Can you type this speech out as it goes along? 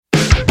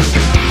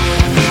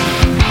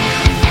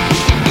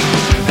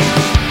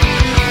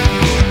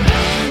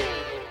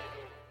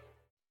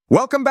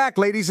Welcome back,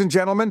 ladies and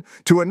gentlemen,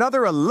 to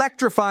another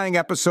electrifying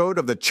episode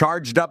of the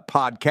Charged Up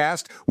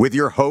Podcast with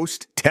your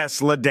host,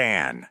 Tesla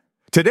Dan.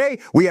 Today,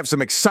 we have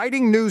some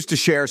exciting news to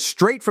share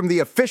straight from the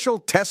official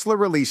Tesla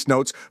release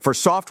notes for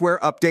Software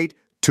Update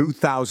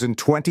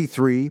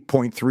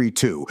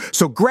 2023.32.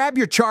 So grab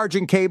your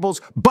charging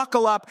cables,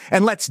 buckle up,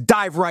 and let's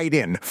dive right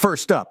in.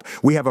 First up,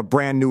 we have a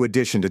brand new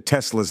addition to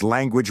Tesla's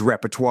language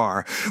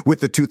repertoire. With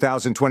the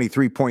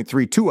 2023.32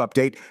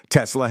 update,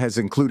 Tesla has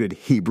included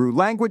Hebrew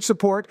language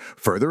support,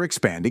 further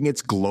expanding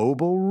its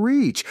global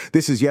reach.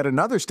 This is yet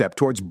another step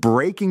towards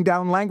breaking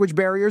down language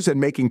barriers and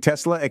making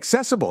Tesla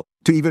accessible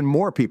to even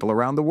more people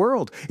around the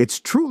world. It's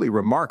truly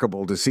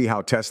remarkable to see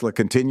how Tesla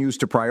continues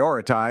to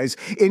prioritize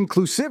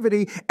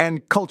inclusivity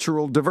and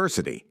cultural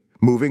diversity.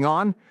 Moving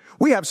on,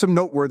 we have some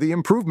noteworthy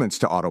improvements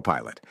to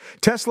Autopilot.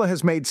 Tesla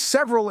has made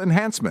several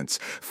enhancements,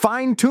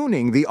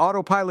 fine-tuning the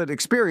Autopilot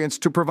experience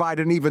to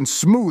provide an even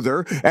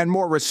smoother and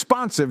more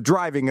responsive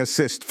driving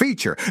assist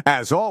feature.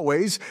 As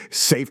always,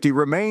 safety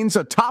remains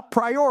a top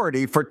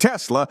priority for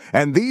Tesla,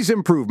 and these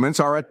improvements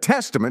are a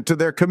testament to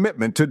their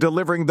commitment to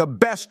delivering the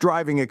best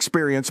driving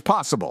experience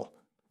possible.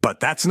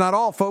 But that's not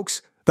all,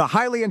 folks. The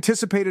highly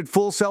anticipated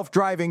full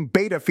self-driving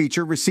beta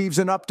feature receives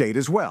an update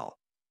as well.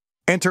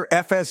 Enter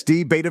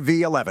FSD Beta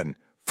V11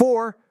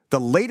 for the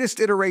latest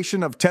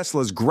iteration of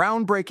Tesla's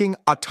groundbreaking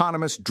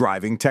autonomous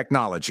driving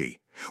technology.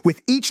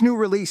 With each new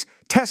release,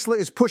 Tesla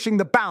is pushing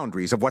the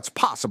boundaries of what's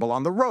possible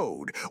on the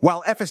road.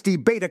 While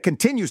FSD Beta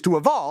continues to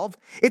evolve,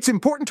 it's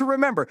important to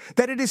remember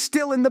that it is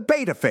still in the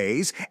beta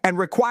phase and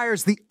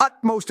requires the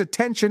utmost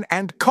attention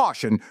and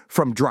caution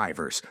from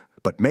drivers.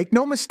 But make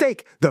no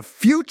mistake, the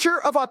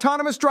future of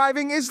autonomous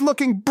driving is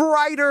looking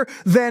brighter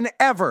than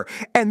ever.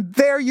 And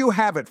there you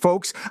have it,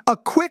 folks. A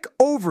quick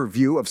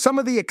overview of some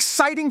of the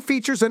exciting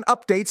features and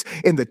updates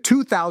in the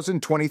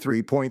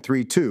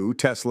 2023.32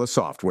 Tesla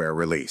software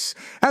release.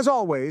 As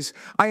always,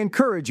 I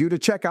encourage you to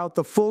check out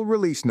the full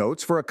release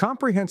notes for a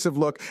comprehensive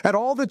look at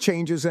all the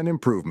changes and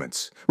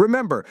improvements.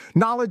 Remember,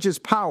 knowledge is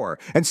power,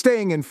 and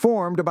staying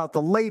informed about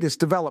the latest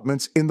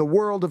developments in the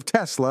world of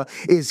Tesla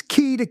is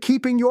key to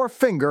keeping your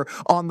finger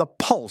on the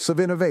pulse of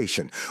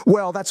innovation.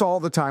 Well, that's all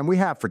the time we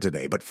have for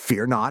today, but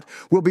fear not,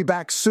 we'll be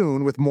back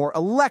soon with more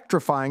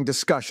electrifying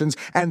discussions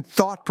and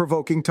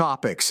thought-provoking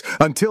topics.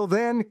 Until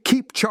then,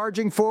 keep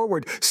charging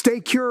forward, stay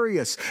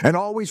curious, and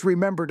always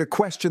remember to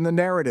question the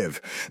narrative.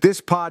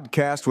 This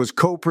podcast was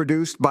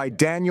co-produced by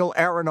Daniel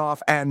Aronoff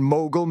and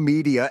Mogul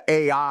Media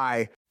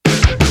AI.